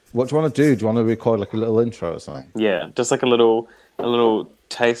What do you want to do? Do you want to record like a little intro or something? Yeah, just like a little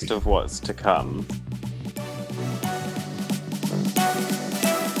taste of what's to come.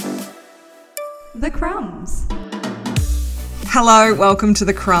 The Crumbs. Hello, welcome to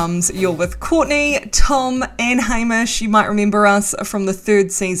The Crumbs. You're with Courtnay, Tom and Hamish. You might remember us from the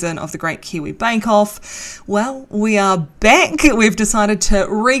third season of the Great Kiwi Bake Off. Well, we are back. We've decided to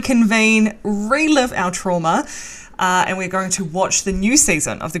reconvene, relive our trauma, and we're going to watch the new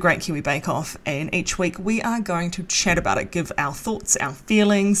season of the Great Kiwi Bake Off. And each week we are going to chat about it, give our thoughts, our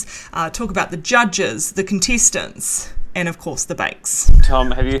feelings, talk about the judges, the contestants, and of course the bakes.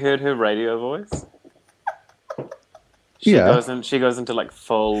 Tom, have you heard her radio voice? She goes into like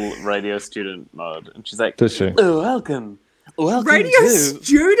full radio student mode, and she's like, Does she? "Oh, welcome Radio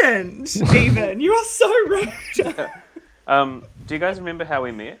student, even. You are so rude. Do you guys remember how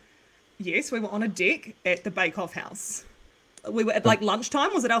we met? Yes, we were on a deck at the Bake Off house. We were at like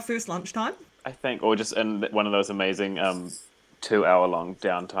lunchtime. Was it our first lunchtime? I think, or just in one of those amazing 2-hour-long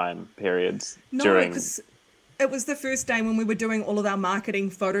downtime periods during. Because it was the first day when we were doing all of our marketing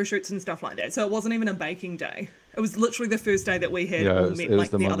photo shoots and stuff like that. So it wasn't even a baking day. It was literally the first day that we had all met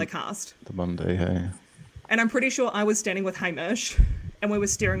like the other cast. The Monday, hey. And I'm pretty sure I was standing with Hamish and we were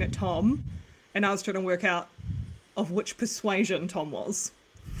staring at Tom and I was trying to work out of which persuasion Tom was.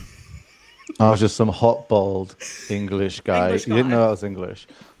 I was just some hot, bald English guy. English You didn't guy. know I was English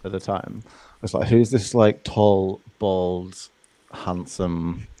at the time. I was like, who's this like tall, bald,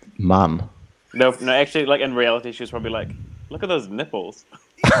 handsome man? No, actually, like in reality, she was probably like, "Look at those nipples."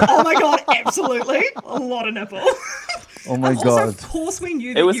 Oh my god, absolutely. A lot of nipple. Oh my Also, god. of course we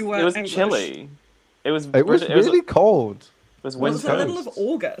knew that you were It was English. chilly. It was Really cold. It was Well, it was winter. the middle of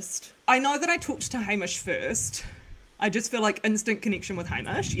August. I know that I talked to Hamish first. I just feel like instant connection with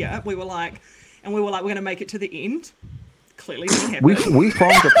Hamish. Yeah, we were like, we're going to make it to the end. Clearly didn't happen. We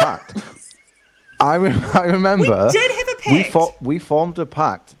formed a pact. I remember. We did have a pact. We formed a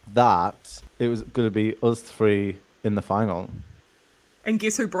pact that it was going to be us three in the final. And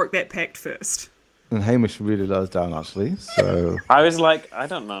guess who broke that pact first? And Hamish really let us down, actually. So I was like, I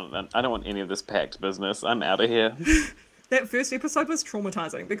don't know. I don't want any of this packed business. I'm out of here. That first episode was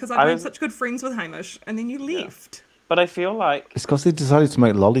traumatizing because I made such good friends with Hamish and then you left. But I feel like... it's because they decided to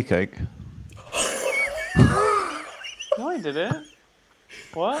make lolly cake. No, I didn't.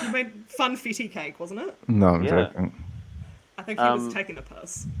 What? You made funfetti cake, wasn't it? No, I'm Yeah. joking. I think he was taking the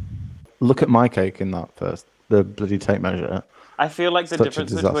piss. Look at my cake in that first. The bloody tape measure. I feel like the Such a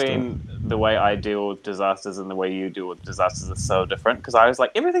difference disaster. between the way I deal with disasters and the way you deal with disasters is so different. Because I was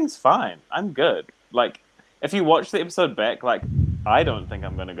like, everything's fine. I'm good. Like, if you watch the episode back, like, I don't think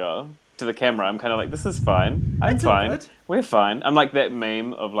I'm going to go to the camera. I'm kind of like, this is fine. I'm It's all fine. good. We're fine. I'm like that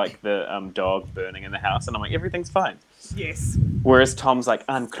meme of like the dog burning in the house. And I'm like, everything's fine. Yes. Whereas Tom's like,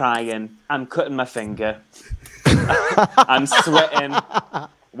 I'm crying. I'm cutting my finger. I'm sweating.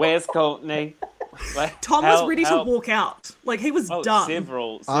 Where's Courtnay? Like, Tom was ready to walk out. Like, he was done.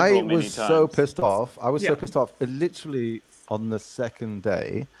 Several I many was times. so pissed off. I was so pissed off. Literally on the second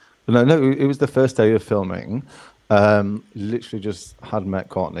day. No, it was the first day of filming. Literally just had met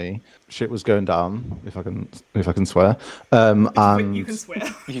Courtnay. Shit was going down, if I can swear. And You can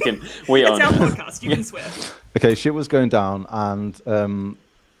swear. You can. We It's own our it. podcast. You can swear. okay, shit was going down, and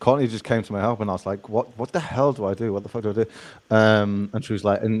Courtnay just came to my help, and I was like, "What the hell do I do? What the fuck do I do?" And she was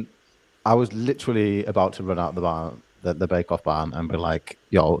like, and I was literally about to run out of the barn, the Bake Off barn, and be like,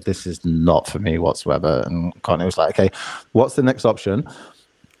 "Yo, this is not for me whatsoever." And Courtnay was like, "Okay, what's the next option?"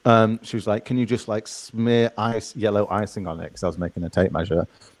 She was like, "Can you just like smear yellow icing on it?" Because I was making a tape measure,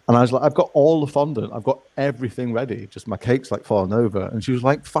 and I was like, "I've got all the fondant, I've got everything ready. Just my cake's like falling over." And she was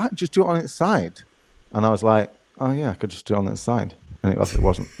like, "Fine, just do it on its side." And I was like, "Oh yeah, I could just do it on its side." And it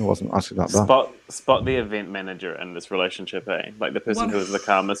wasn't actually that bad. Spot the event manager in this relationship, eh? Like the person who is the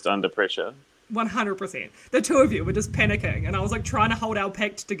calmest under pressure. 100%. The two of you were just panicking, and I was like trying to hold our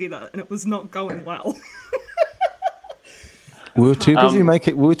pact together, and it was not going well. We were too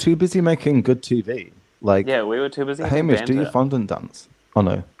busy making good TV. Like, Yeah, we were too busy. having Hamish, do banter. your fondant dance. Oh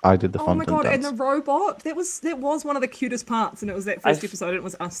no, I did the Oh my fondant god, and dance. the robot, that was one of the cutest parts, and it was that first episode, and it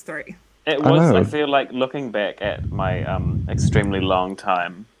was us three. It I was. know. I feel like looking back at my extremely long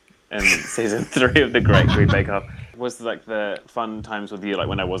time in season 3 of the Great Kiwi Bake Off was like the fun times with you, like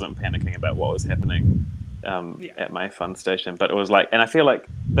when I wasn't panicking about what was happening at my fun station. But it was like, and I feel like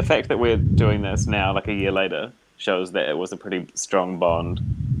the fact that we're doing this now, like a year later, shows that it was a pretty strong bond.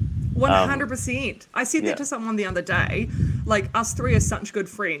 100%. I said that to someone the other day. Like, us three are such good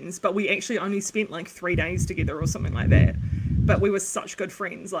friends, but we actually only spent like 3 days together or something like that. But we were such good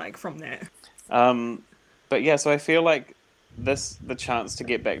friends, like, from that. But yeah, so I feel like the chance to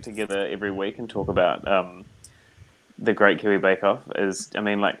get back together every week and talk about the Great Kiwi Bake Off is, I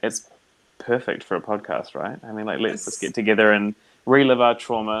mean, like, it's perfect for a podcast, right? I mean, like, let's just get together and relive our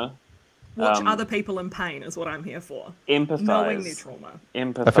trauma. Watch other people in pain is what I'm here for. Empathize. Knowing their trauma.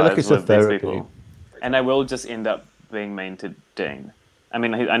 Empathize I feel like it's a with these therapy. people. And I will just end up being mean to Dean. I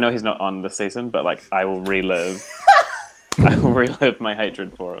mean, I know he's not on this season, but, like, I will relive my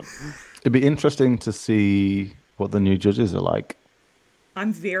hatred for him. It'd be interesting to see what the new judges are like.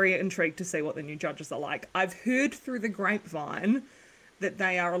 I'm very intrigued to see what the new judges are like. I've heard through the grapevine that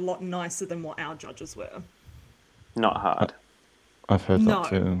they are a lot nicer than what our judges were. Not hard. I've heard No. that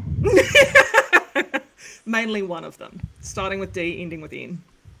too. Mainly one of them, starting with D, ending with N.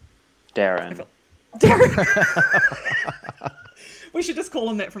 Darren. Darren. We should just call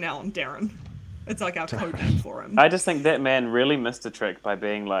him that from now on, Darren. It's like our code name for him. I just think that man really missed a trick by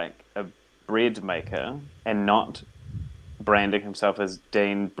being like a bread maker and not branding himself as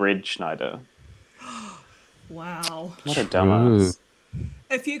Dean Bread Schneider. Wow. What a dumbass.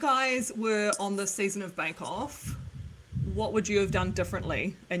 If you guys were on this season of Bake Off, what would you have done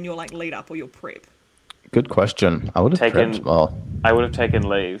differently in your like lead up or your prep? Good question. I would have prepped more. I would have taken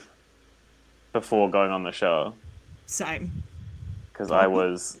leave before going on the show Same. because I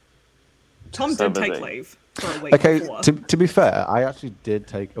was Tom so did take busy. leave for a week Okay, before. to be fair, I actually did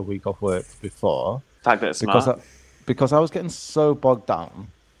take a week off work before Fuck, that's smart. because I was getting so bogged down,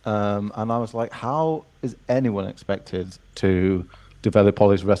 and I was like, how is anyone expected to develop all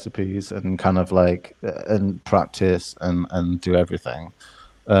these recipes and kind of like and practice and do everything?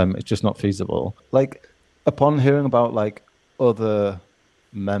 It's just not feasible. Like, upon hearing about like other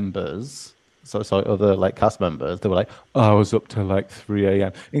members, other like cast members, they were like, oh, I was up till like 3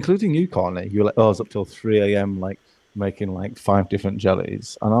 a.m., including you, Courtnay. You were like, oh, I was up till 3 a.m. like making like 5 different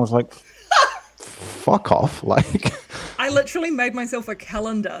jellies, and I was like, fuck off. Like, I literally made myself a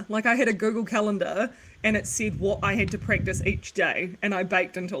calendar. Like I had a Google calendar and it said what I had to practice each day, and I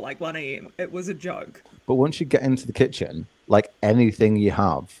baked until like 1 a.m. It was a joke. but once you get into the kitchen, like anything you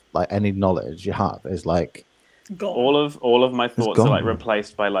have, like any knowledge you have, is like Gone. all of my thoughts are like gone.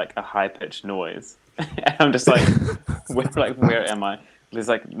 replaced by like a high pitched noise. And I'm just like, where am I? There's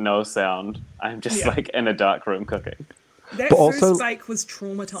like no sound. I'm just like in a dark room cooking. That But first also- bake was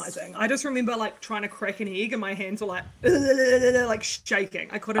traumatizing. I just remember like trying to crack an egg and my hands were like shaking.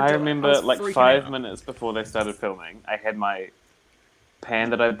 I couldn't do I it. remember was like freaking 5 out. minutes before they started filming, I had my pan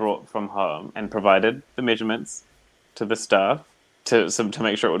that I brought from home and provided the measurements to the staff to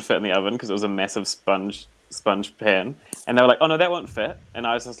make sure it would fit in the oven because it was a massive sponge pan, and they were like, oh no, that won't fit. And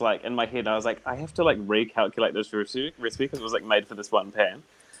I was just like, in my head I was like, I have to like recalculate this recipe because it was like made for this one pan.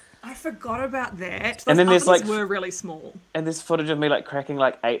 I forgot about that. Those And then there's, ovens like, were really small. And there's footage of me like cracking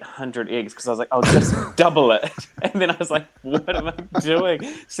like 800 eggs because I was like, I'll just double it. And then I was like, what am I doing?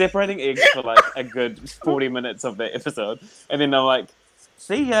 Separating eggs for like a good 40 minutes of that episode. And then I'm like,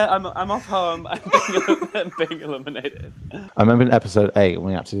 see ya, I'm off home. I'm being eliminated. I remember in episode 8 when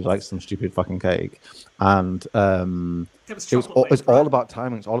we had to do like some stupid fucking cake, and That was it was chocolate it's wafers, right? all about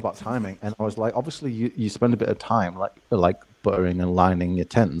timing. It's all about timing, and I was like, obviously you spend a bit of time like buttering and lining your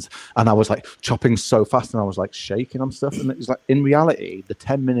tins, and I was like chopping so fast, and I was like shaking on stuff, and it's like in reality, the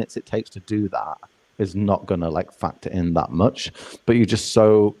 10 minutes it takes to do that is not gonna like factor in that much, but you're just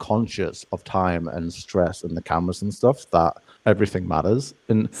so conscious of time and stress and the cameras and stuff that everything matters.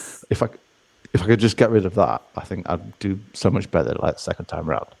 And if I could just get rid of that, I think I'd do so much better like second time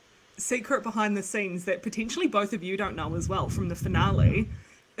round. Secret behind the scenes that potentially both of you don't know as well from the finale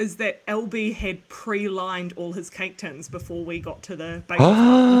is that LB had pre-lined all his cake tins before we got to the bake.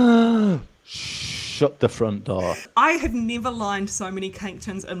 Shut the front door. I have never lined so many cake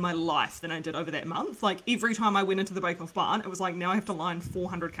tins in my life than I did over that month. Like every time I went into the Bake Off barn, it was like, now I have to line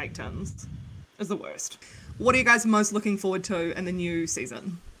 400 cake tins. It's the worst. What are you guys most looking forward to in the new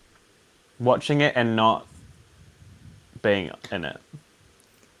season? Watching it and not being in it.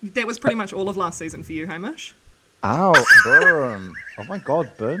 That was pretty much all of last season for you, Hamish. Ow, burn. Oh my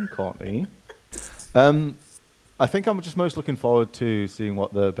god, burn, Courtnay. I think I'm just most looking forward to seeing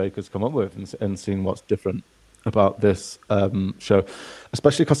what the bakers come up with and seeing what's different about this show,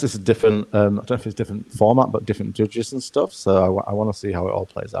 especially because it's a different, I don't know if it's a different format, but different judges and stuff. So I want to see how it all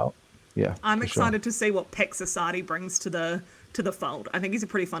plays out. Yeah, I'm for sure. excited to see what Pax Asadi brings to the fold. I think he's a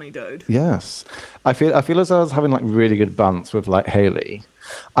pretty funny dude. Yes, I feel as I was having like really good bants with like Haley.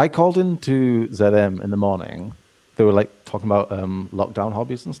 I called into ZM in the morning, they were like talking about lockdown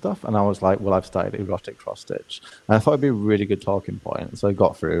hobbies and stuff, and I was like, well, I've started erotic cross stitch, and I thought it'd be a really good talking point. So I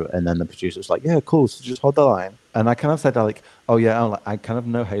got through, and then the producer was like, yeah, cool, so just hold the line. And I kind of said like, oh yeah, I kind of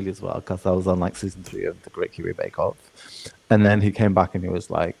know Haley as well because I was on like season 3 of the Great Kiwi Bake Off. And then he came back and he was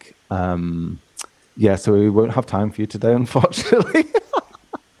like, yeah, so we won't have time for you today, unfortunately.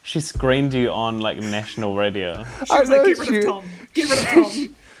 She screened you on like national radio. She was like, get rid of Tom. Get rid of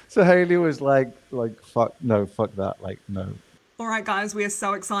Tom. So Haley was like, fuck that, like, no. All right, guys, we are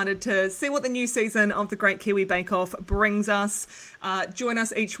so excited to see what the new season of the Great Kiwi Bake Off brings us. Join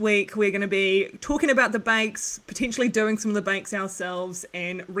us each week. We're going to be talking about the bakes, potentially doing some of the bakes ourselves,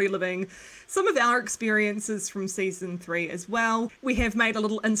 and reliving some of our experiences from season 3 as well. We have made a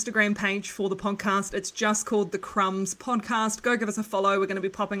little Instagram page for the podcast. It's just called The Crumbs Podcast. Go give us a follow. We're going to be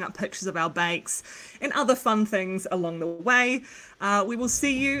popping up pictures of our bakes and other fun things along the way. We will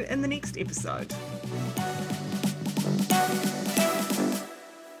see you in the next episode.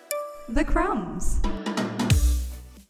 The Crumbs.